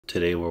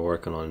Today we're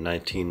working on a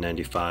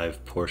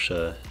 1995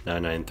 Porsche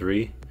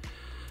 993.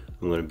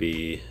 I'm going to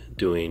be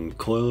doing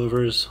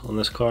coilovers on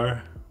this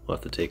car. We'll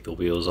have to take the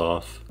wheels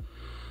off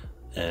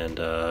and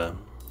the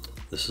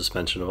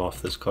suspension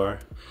off this car.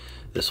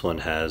 This one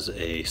has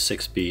a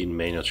 6-speed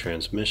manual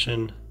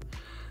transmission.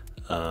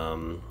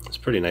 It's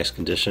pretty nice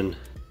condition.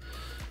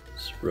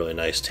 It's really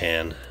nice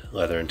tan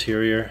leather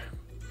interior.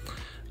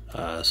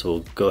 So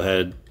we'll go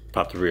ahead,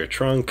 pop the rear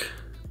trunk,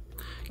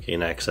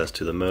 gain access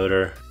to the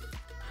motor.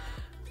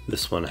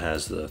 This one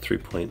has the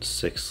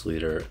 3.6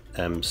 liter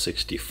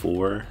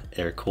M64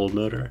 air-cooled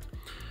motor.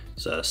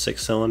 It's a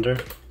 6-cylinder.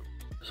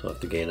 So we'll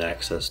have to gain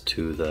access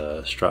to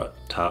the strut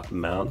top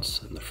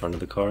mounts in the front of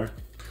the car.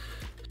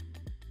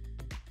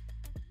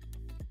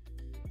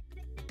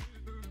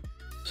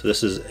 So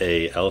this is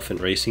a elephant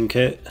racing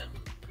kit.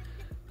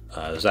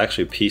 It was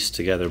actually pieced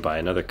together by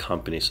another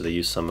company, so they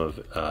used some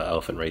of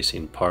elephant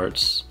racing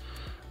parts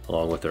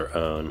along with their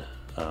own.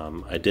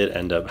 I did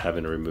end up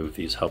having to remove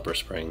these helper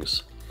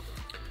springs,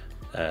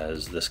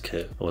 as this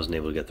kit wasn't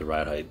able to get the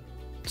ride height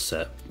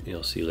set.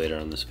 You'll see later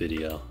on this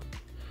video.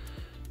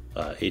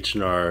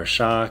 H&R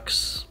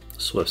shocks,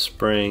 Swift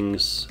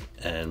springs,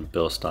 and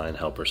Bilstein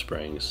helper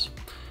springs.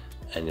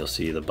 And you'll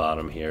see the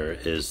bottom here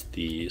is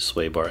the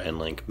sway bar end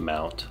link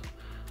mount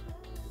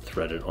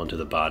threaded onto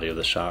the body of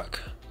the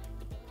shock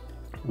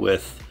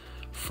with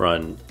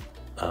front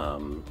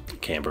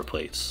camber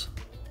plates.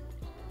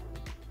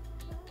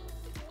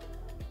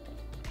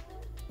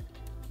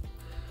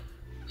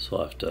 So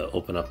I'll have to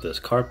open up this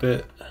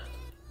carpet,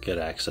 get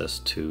access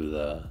to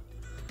the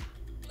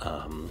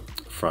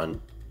front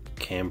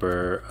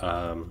camber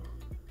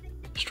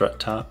strut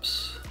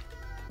tops,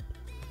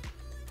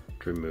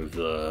 to remove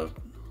the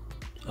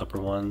upper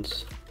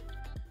ones.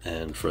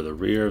 And for the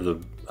rear of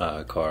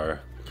the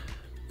car,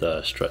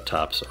 the strut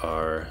tops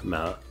are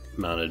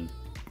mounted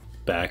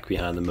back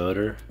behind the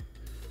motor.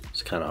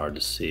 It's kind of hard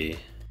to see.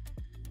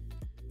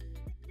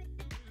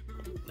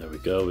 There we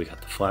go, we got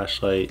the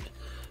flashlight.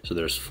 So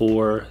there's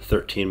 4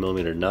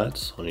 13mm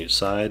nuts on each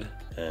side,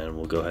 and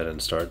we'll go ahead and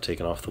start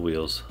taking off the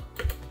wheels.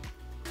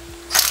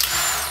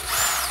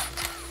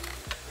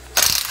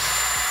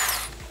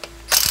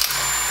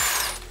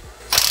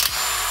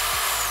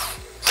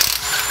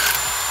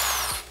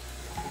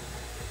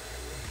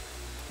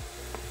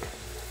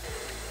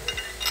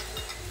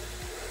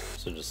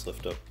 So just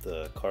lift up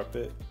the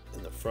carpet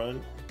in the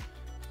front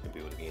and be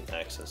able to gain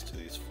access to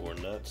these 4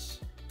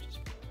 nuts. Just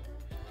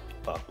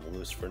pop them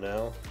loose for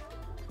now.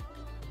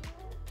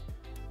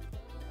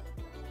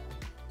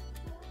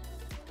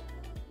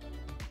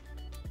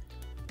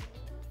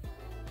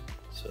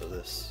 So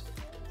this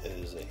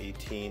is an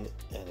 18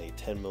 and a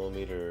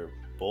 10mm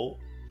bolt.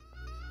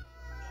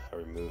 I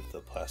removed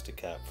the plastic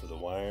cap for the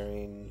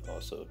wiring,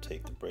 also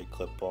take the brake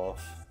clip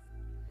off.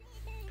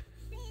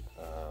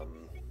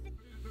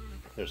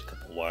 There's a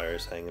couple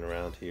wires hanging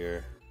around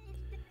here.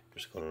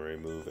 Just going to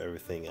remove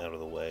everything out of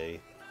the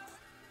way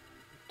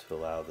to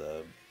allow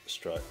the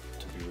strut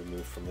to be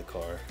removed from the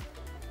car.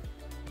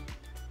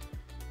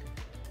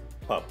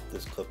 Pop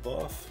this clip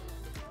off.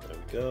 There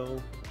we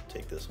go.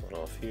 Take this one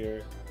off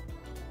here.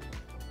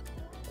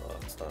 Oh,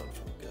 it's not in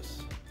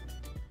focus.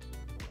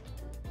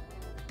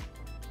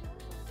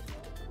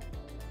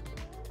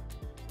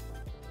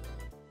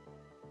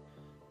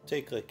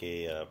 Take like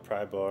a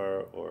pry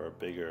bar or a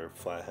bigger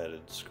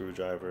flat-headed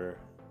screwdriver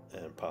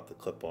and pop the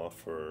clip off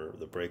for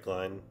the brake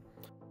line.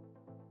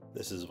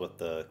 This is what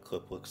the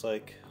clip looks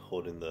like,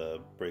 holding the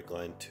brake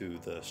line to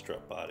the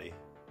strut body.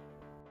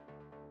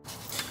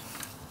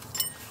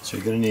 So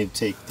you're going to need to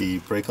take the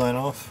brake line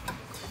off.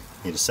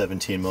 You need a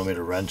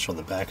 17mm wrench on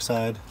the back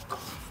side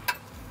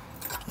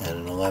and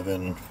an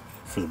 11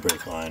 for the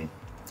brake line.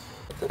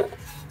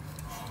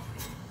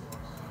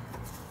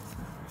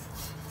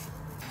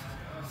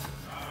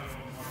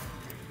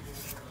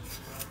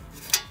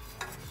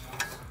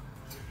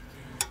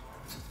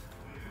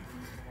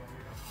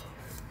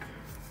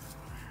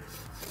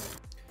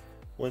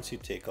 Once you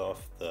take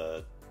off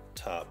the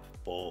top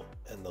bolt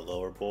and the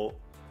lower bolt,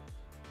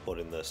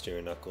 holding the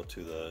steering knuckle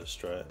to the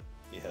strut,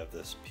 you have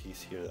this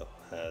piece here that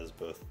has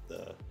both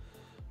the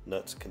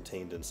nuts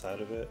contained inside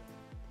of it,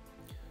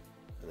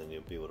 and then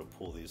you'll be able to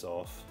pull these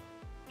off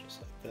just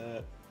like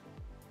that.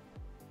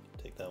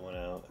 Take that one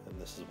out, and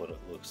this is what it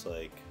looks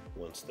like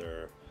once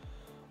they're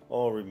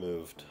all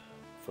removed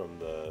from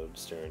the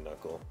steering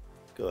knuckle.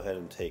 Go ahead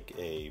and take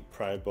a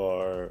pry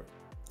bar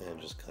and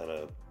just kind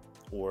of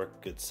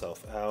work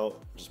itself out.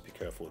 Just be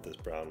careful with this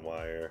brown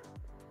wire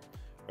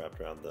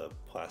wrapped around the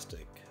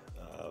plastic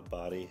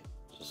body.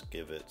 Just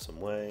give it some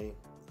way,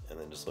 and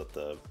then just let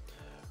the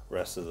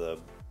rest of the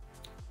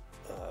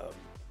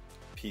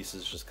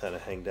pieces just kind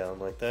of hang down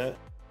like that.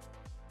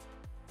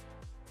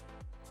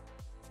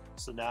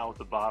 So now with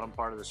the bottom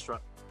part of the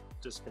strut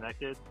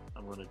disconnected,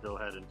 I'm going to go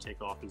ahead and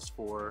take off these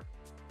 4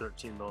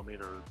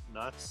 13mm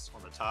nuts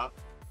on the top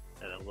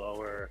and then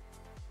lower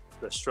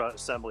the strut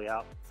assembly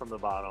out from the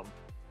bottom.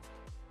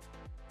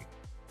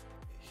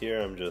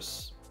 Here I'm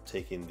just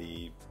taking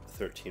the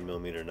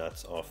 13mm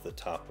nuts off the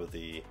top of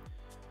the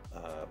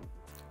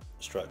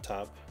strut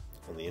top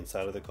on the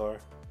inside of the car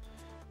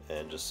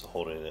and just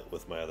holding it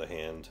with my other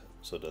hand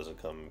so it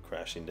doesn't come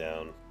crashing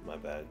down. My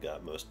bad,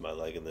 got most of my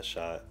leg in this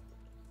shot.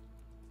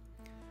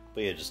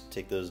 But yeah, just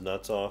take those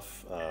nuts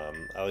off.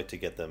 I like to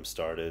get them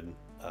started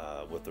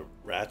with the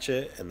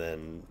ratchet and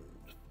then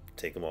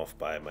take them off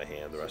by my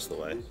hand the rest of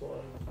the way.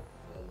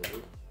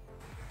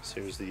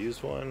 So here's the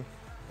used one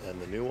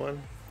and the new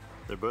one.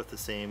 They're both the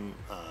same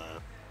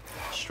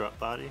strut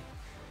body,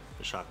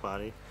 the shock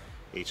body,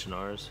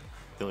 H&Rs.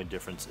 The only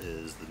difference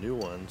is the new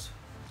ones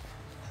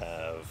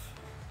have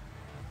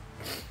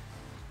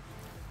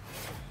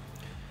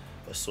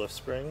a Swift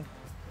spring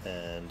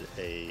and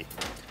I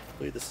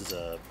believe this is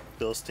a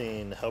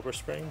Bilstein Helper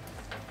spring,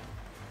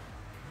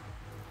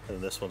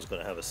 and this one's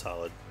going to have a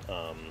solid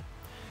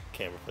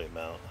camber plate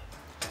mount.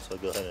 So I'll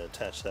go ahead and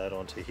attach that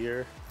onto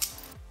here.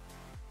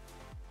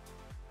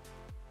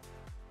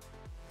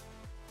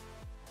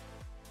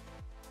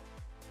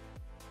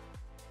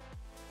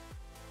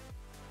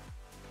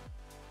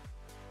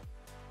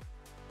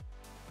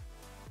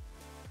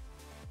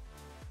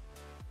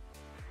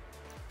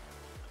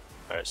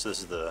 Alright, so this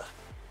is the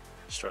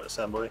strut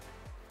assembly.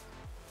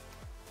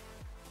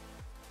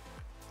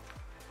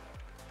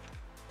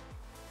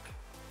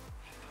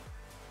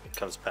 It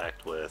comes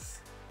packed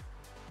with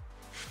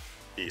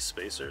these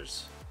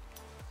spacers,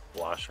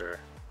 washer,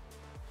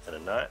 and a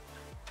nut.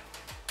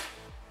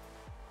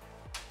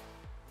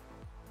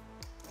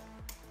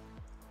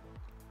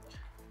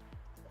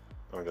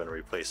 I'm going to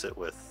replace it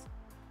with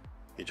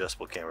the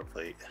adjustable camber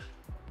plate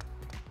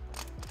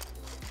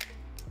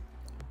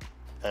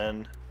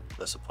and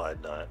the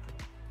supplied nut.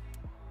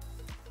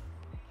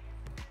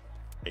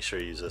 Make sure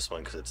you use this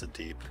one because it's a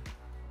deep.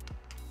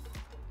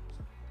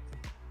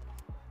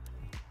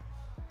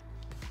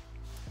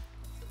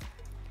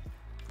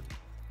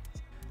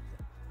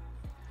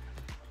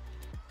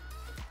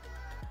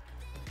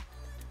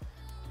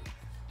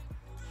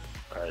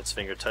 Alright, it's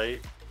finger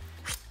tight.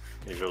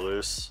 These are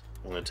loose.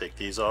 I'm going to take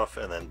these off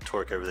and then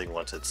torque everything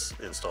once it's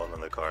installed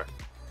in the car.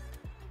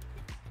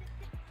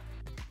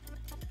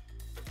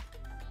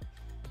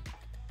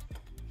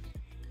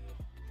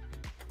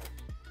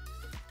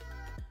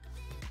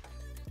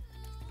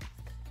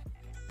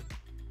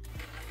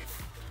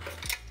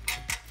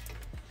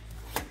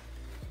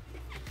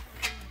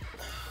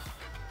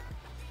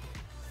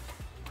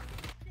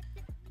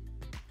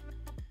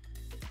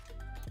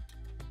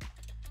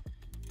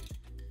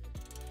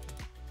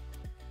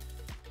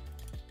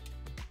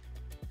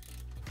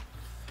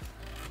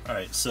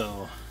 Alright,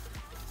 so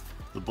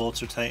the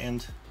bolts are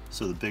tightened,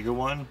 so the bigger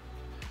one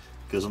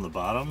goes on the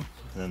bottom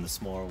and then the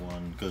smaller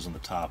one goes on the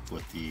top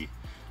with the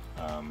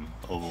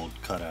oval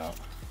cutout.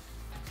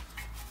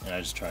 And I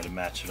just try to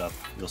match it up.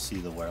 You'll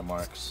see the wear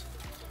marks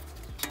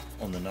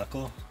on the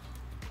knuckle.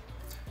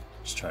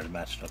 Just try to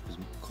match it up as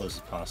close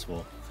as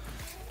possible.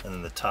 And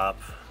then the top,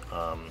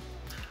 I'll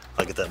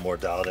get that more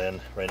dialed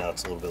in. Right now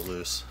it's a little bit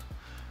loose.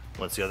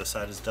 Once the other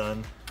side is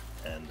done,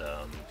 and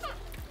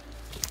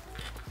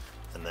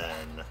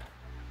then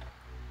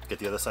get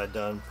the other side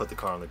done, put the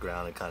car on the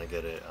ground and kind of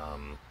get it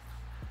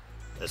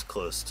as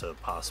close to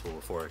possible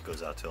before it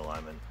goes out to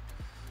alignment.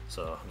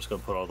 So I'm just going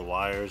to put all the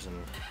wires and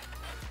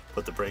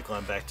put the brake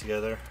line back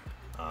together.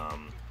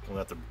 I'm going to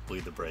have to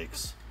bleed the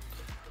brakes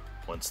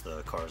once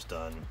the car's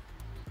done.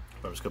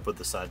 But I'm just going to put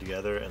the side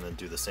together and then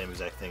do the same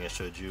exact thing I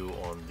showed you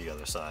on the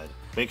other side.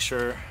 Make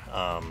sure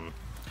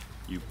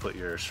you put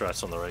your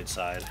struts on the right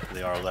side.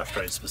 They are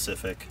left-right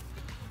specific,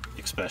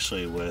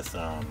 especially with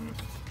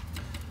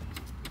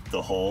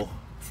the hole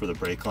for the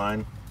brake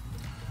line.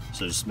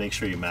 So just make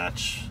sure you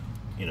match,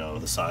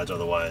 the sides,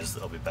 otherwise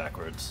they'll be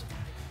backwards.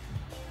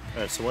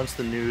 Alright, so once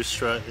the new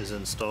strut is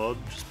installed,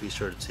 just be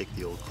sure to take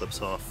the old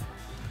clips off.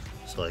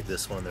 So like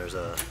this one, there's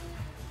a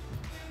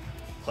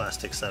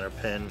plastic center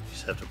pin. You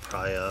just have to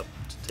pry up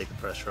to take the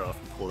pressure off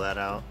and pull that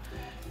out.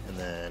 And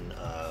then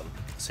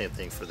same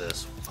thing for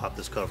this. Pop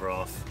this cover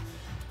off,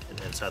 and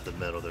inside the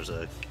middle there's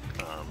a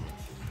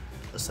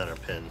center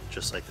pin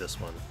just like this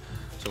one.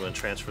 So I'm going to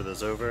transfer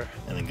those over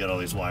and then get all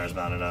these wires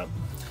mounted up.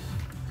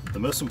 The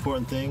most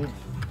important thing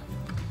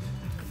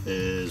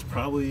is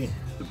probably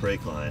the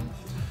brake line.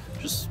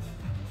 Just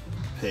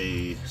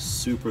pay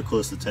super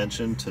close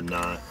attention to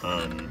not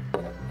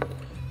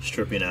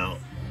stripping out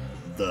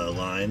the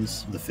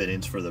lines, the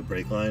fittings for the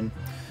brake line,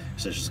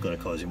 because it's just going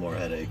to cause you more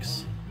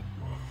headaches.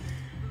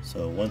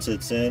 So once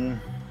it's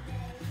in,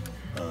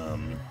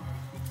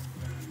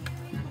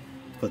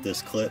 put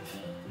this clip,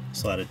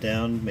 slide it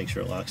down, make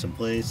sure it locks in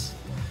place.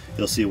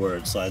 You'll see where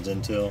it slides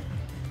into.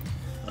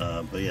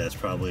 But yeah, it's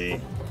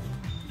probably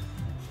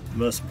the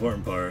most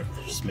important part.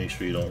 Just make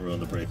sure you don't ruin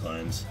the brake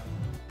lines.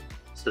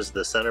 This is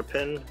the center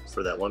pin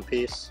for that one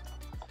piece.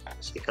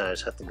 So you kind of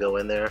just have to go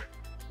in there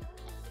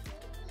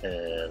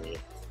and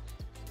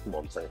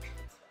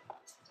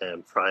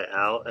pry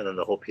out, and then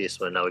the whole piece.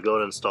 When now we go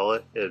and install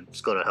it,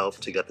 it's going to help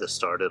to get this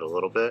started a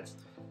little bit,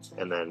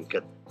 and then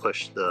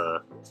push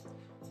the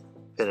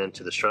pin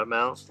into the strut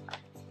mount,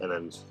 and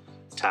then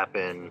tap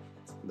in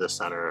the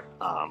center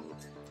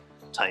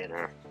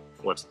tightener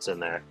once it's in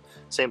there.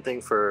 Same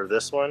thing for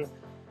this one.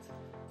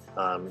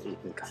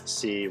 You can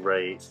see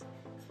right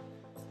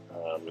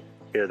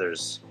here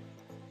there's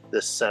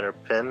this center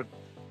pin.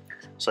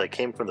 So I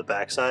came from the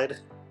backside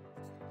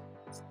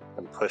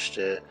and pushed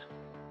it.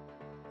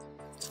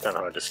 It's kind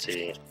of hard to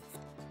see,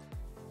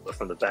 but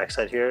from the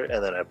backside here,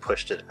 and then I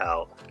pushed it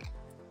out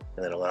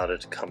and then allowed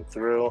it to come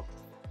through,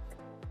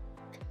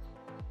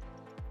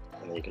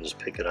 and then you can just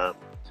pick it up.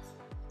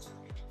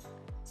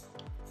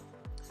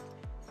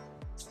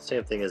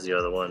 Same thing as the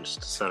other one, just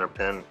a center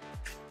pin,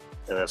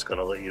 and that's going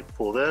to let you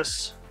pull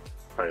this.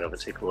 Probably going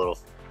to take a little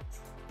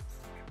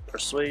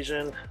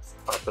persuasion,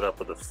 pop it up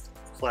with a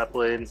flat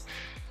blade,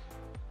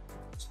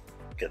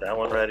 get that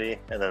one ready,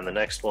 and then the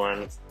next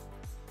one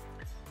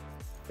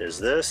is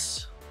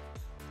this,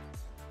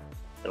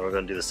 and we're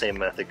going to do the same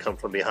method, come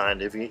from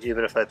behind.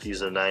 Even if I have to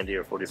use a 90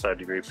 or 45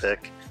 degree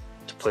pick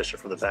to push it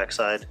from the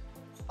backside,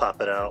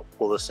 pop it out,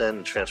 pull this in,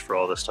 and transfer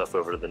all this stuff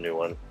over to the new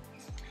one.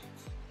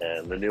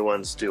 And the new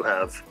ones do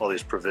have all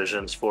these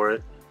provisions for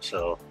it,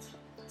 so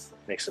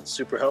makes it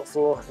super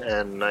helpful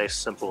and nice,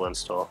 simple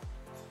install.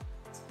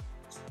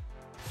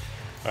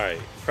 Alright,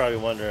 you're probably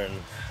wondering,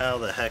 how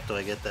the heck do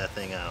I get that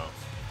thing out?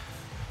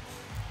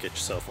 Get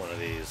yourself one of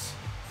these.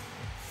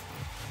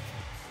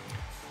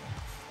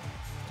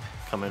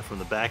 Come in from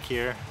the back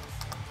here,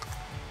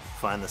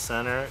 find the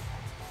center,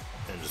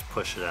 and just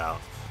push it out.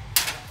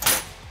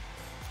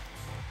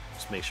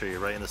 Just make sure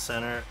you're right in the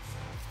center,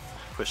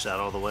 push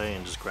that all the way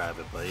and just grab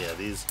it. But yeah,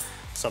 these,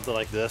 something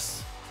like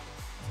this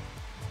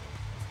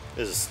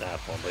is a snap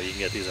one, but you can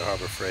get these at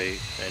Harbor Freight,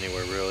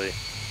 anywhere really.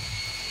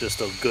 Just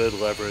a good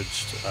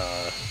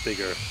leveraged,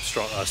 bigger,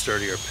 strong,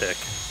 sturdier pick.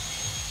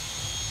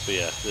 But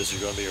yeah, this is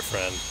going to be your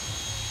friend.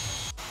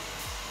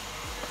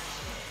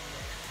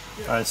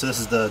 Alright, so this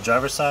is the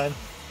driver's side.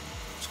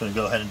 Just going to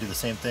go ahead and do the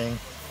same thing.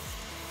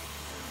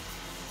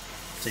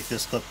 Take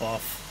this clip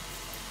off,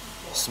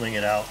 swing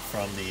it out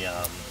from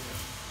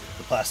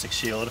the plastic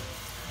shield.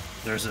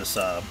 There's this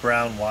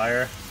brown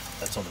wire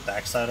that's on the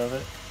back side of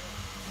it.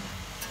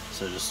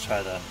 So just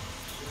try to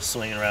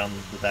swing it around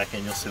the back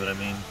end, you'll see what I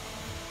mean.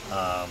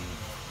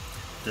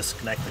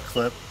 Disconnect the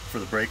clip for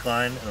the brake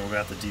line, and we're going to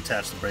have to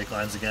detach the brake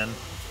lines again.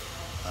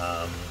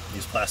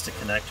 These plastic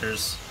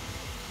connectors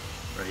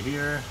right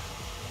here,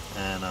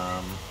 and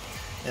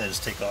yeah,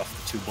 just take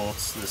off the 2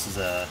 bolts. This is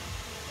I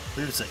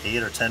believe it's an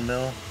 8 or 10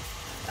 mil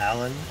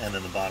Allen, and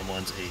then the bottom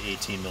one's a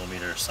 18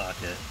 millimeter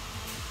socket.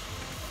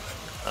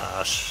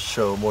 I'll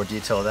show more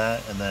detail of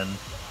that, and then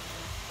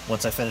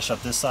once I finish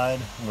up this side,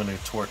 I'm going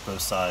to torque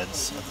both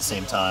sides at the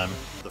same time.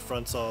 The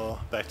front's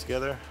all back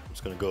together. I'm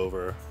just going to go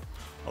over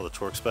all the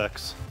torque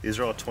specs. These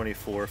are all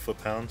 24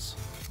 foot-pounds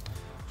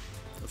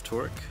of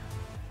torque.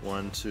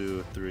 1,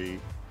 2, 3,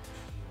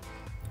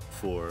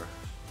 4,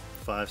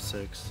 5,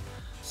 6,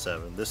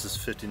 7. This is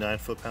 59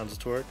 foot-pounds of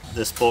torque.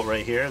 This bolt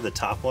right here, the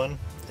top one,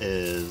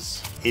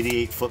 is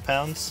 88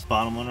 foot-pounds.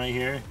 Bottom one right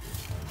here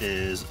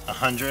is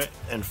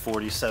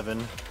 147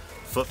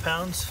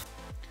 foot-pounds.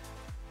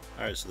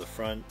 Alright, so the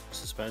front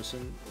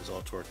suspension is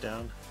all torqued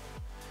down.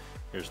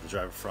 Here's the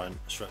driver front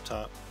strut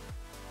top.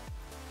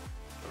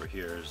 Over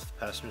here is the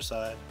passenger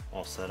side,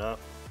 all set up.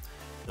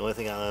 The only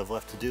thing I have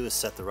left to do is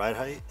set the ride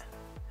height,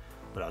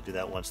 but I'll do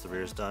that once the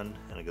rear is done,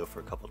 and I go for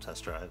a couple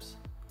test drives.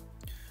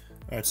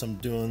 Alright, so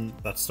I'm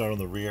about to start on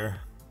the rear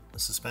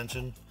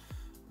suspension,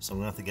 so I'm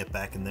going to have to get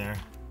back in there.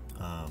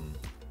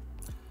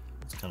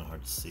 It's kind of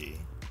hard to see.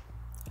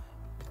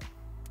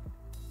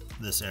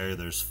 This area,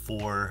 there's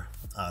 4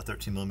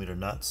 13 millimeter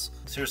nuts.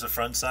 So here's the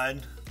front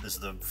side. This is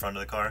the front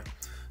of the car.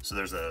 So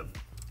there's a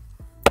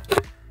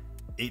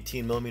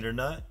 18 millimeter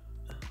nut,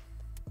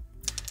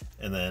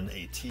 and then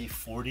a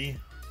T40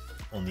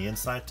 on the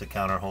inside to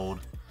counterhold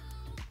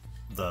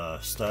the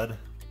stud. And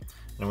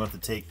I'm going to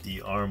have to take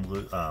the arm,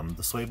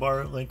 the sway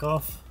bar link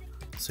off.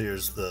 So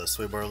here's the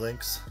sway bar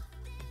links.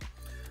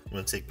 I'm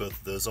going to take both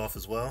of those off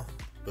as well,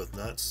 both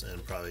nuts,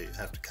 and probably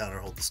have to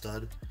counterhold the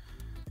stud.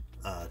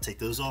 Take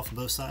those off on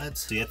both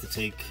sides. So you have to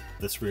take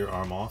this rear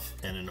arm off,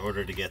 and in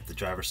order to get the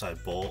driver's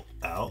side bolt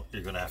out,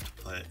 you're going to have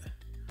to put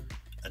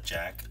a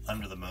jack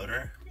under the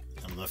motor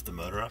and lift the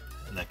motor up,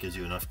 and that gives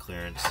you enough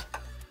clearance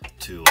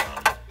to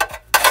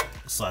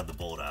slide the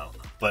bolt out.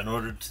 But in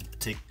order to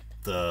take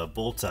the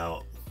bolts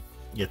out,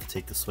 you have to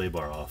take the sway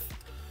bar off.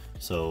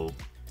 So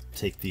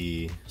take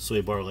the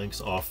sway bar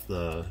links off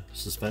the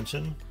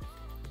suspension,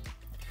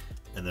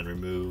 and then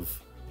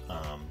remove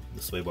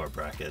the sway bar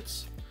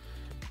brackets.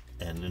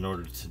 And in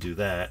order to do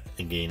that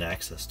and gain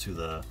access to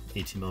the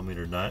 18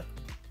 millimeter nut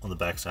on the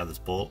back side of this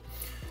bolt,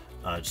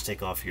 just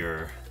take off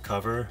your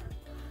cover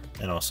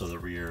and also the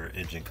rear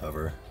engine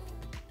cover.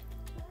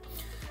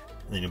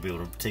 And then you'll be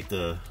able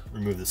to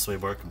remove the sway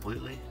bar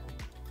completely.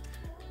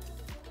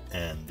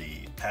 And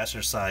the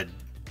passenger side,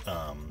 you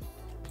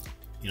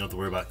don't have to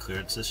worry about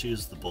clearance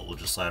issues. The bolt will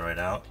just slide right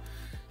out.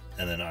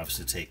 And then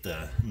obviously take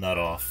the nut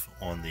off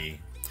on the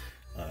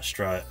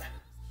strut.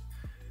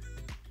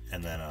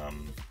 And then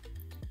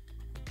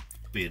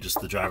just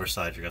the driver's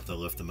side, you're going to have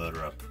to lift the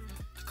motor up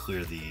to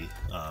clear the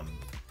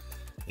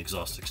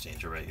exhaust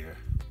exchanger right here.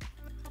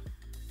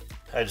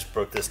 I just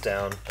broke this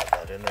down, put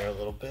that in there a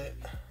little bit.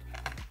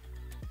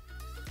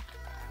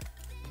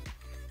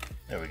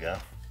 There we go.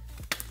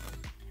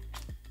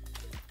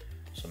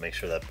 So make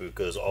sure that boot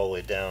goes all the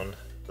way down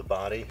the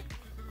body.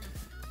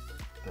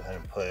 Go ahead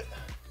and put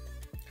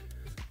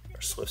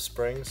our Swift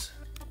springs,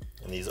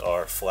 and these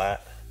are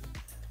flat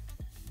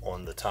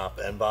on the top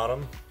and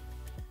bottom.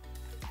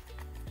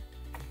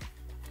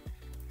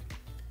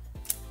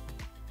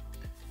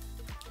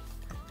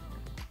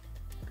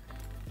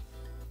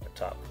 Our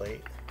top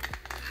plate,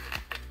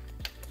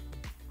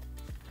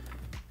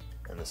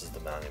 and this is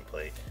the mounting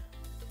plate.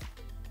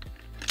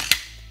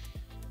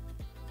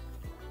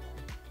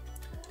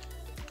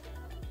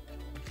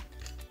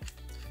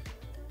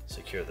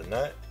 Secure the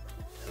nut,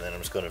 and then I'm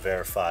just going to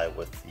verify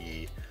with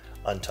the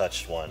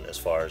untouched one as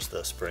far as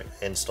the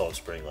installed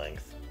spring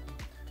length,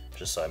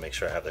 just so I make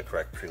sure I have the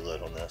correct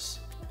preload on this,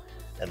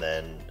 and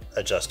then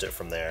adjust it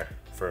from there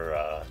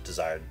for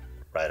desired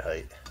ride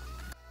height.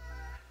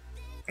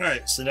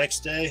 Alright, so the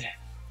next day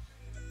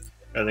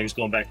everything's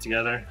going back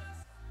together.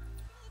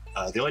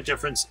 The only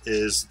difference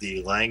is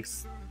the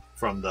length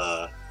from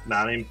the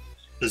mounting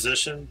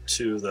position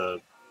to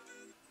the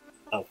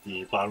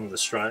bottom of the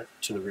strut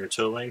to the rear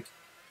toe link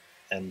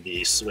and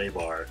the sway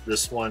bar.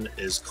 This one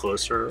is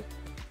closer.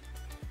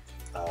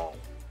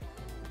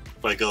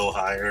 If I go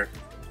higher,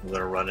 I'm going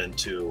to run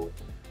into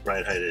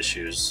ride height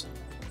issues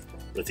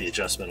with the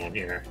adjustment on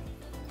here.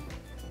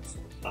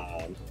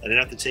 I didn't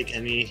have to take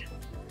any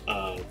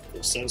the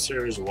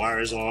sensors,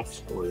 wires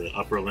off, or the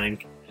upper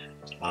link.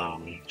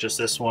 Just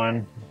this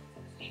one.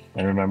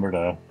 And remember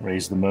to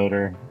raise the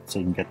motor so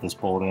you can get this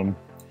pulled in.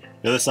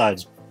 The other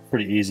side's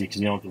pretty easy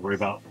because you don't have to worry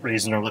about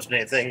raising or lifting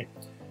anything.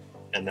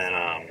 And then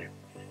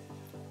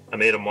I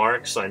made a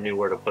mark so I knew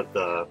where to put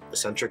the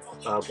eccentric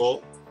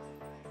bolt.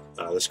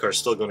 This car's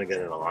still going to get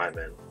in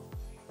alignment,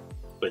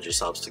 but it just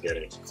helps to get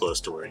it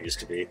close to where it used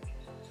to be.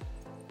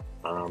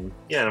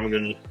 Yeah, and I'm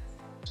going to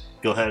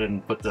go ahead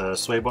and put the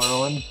sway bar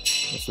on,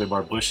 the sway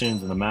bar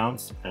bushings and the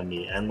mounts and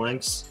the end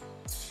links,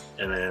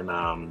 and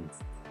then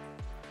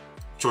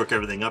torque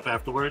everything up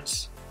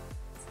afterwards,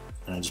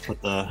 and I just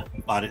put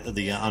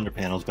the under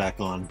panels back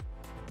on.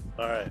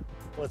 All right,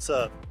 what's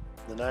up?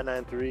 The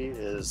 993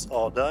 is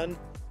all done.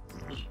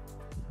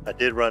 I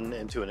did run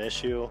into an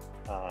issue.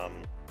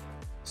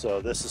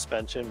 So this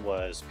suspension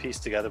was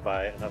pieced together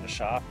by another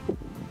shop,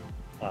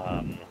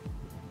 and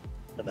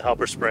the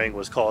helper spring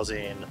was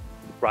causing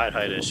ride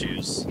height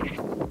issues.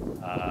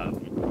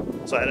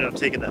 So I ended up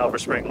taking the helper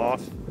spring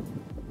off.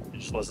 It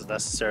just wasn't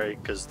necessary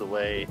because the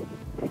way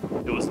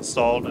it was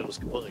installed, it was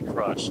completely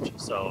crushed.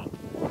 So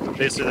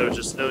basically there was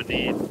just no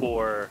need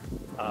for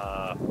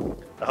a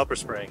helper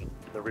spring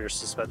in the rear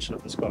suspension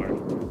of this car.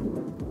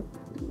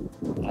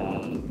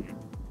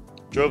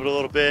 Drove it a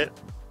little bit,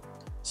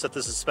 set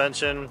the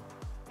suspension,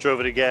 drove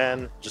it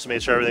again, just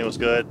made sure everything was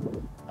good.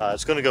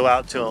 It's going to go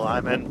out to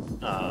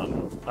alignment. I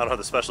don't have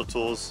the special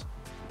tools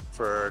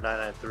for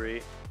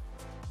 993,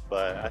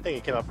 but I think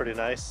it came out pretty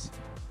nice.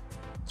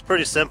 It's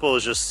pretty simple.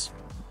 It's just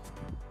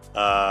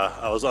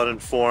I was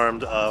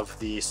uninformed of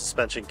the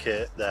suspension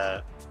kit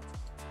that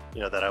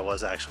that I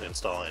was actually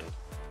installing.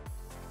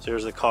 So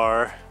here's the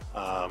car,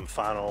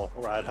 final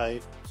ride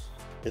height.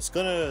 It's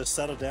going to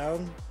settle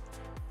down.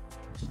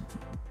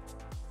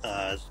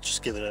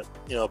 Just give it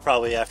a,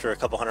 probably after a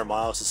couple hundred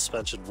miles, the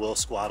suspension will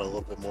squat a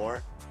little bit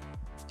more.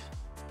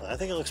 I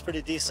think it looks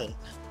pretty decent.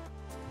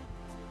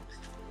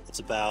 It's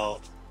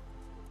about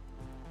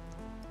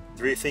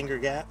 3-finger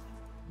gap,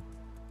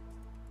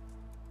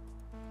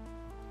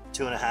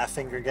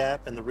 2.5-finger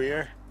gap in the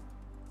rear.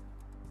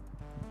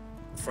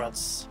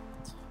 Front's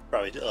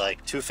probably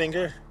like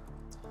 2-finger.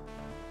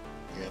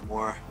 You get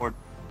more, a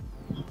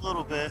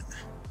little bit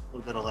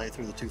of light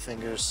through the 2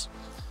 fingers.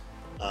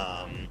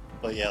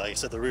 But yeah, like I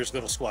said, the rear's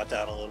going to squat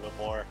down a little bit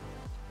more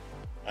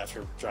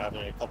after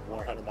driving a couple more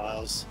 100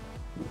 miles.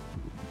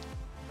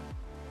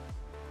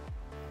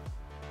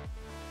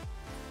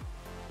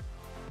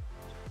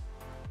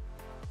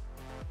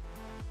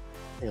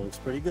 It looks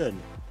pretty good.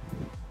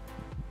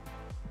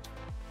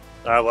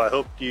 Alright, well I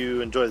hope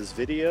you enjoyed this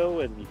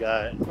video and you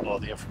got all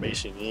the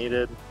information you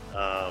needed.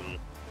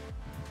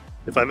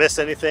 If I missed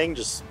anything,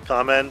 just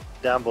comment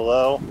down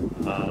below.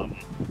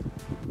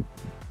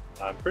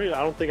 I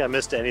don't think I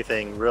missed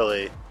anything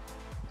really.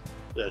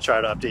 I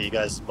try to update you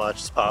guys as much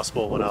as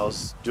possible when I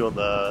was doing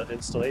the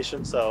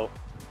installation. So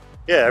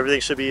yeah, everything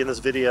should be in this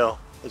video.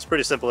 It's a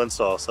pretty simple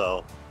install.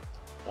 So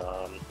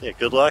yeah,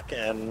 good luck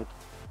and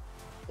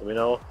let me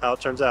know how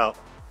it turns out.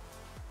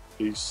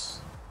 Peace.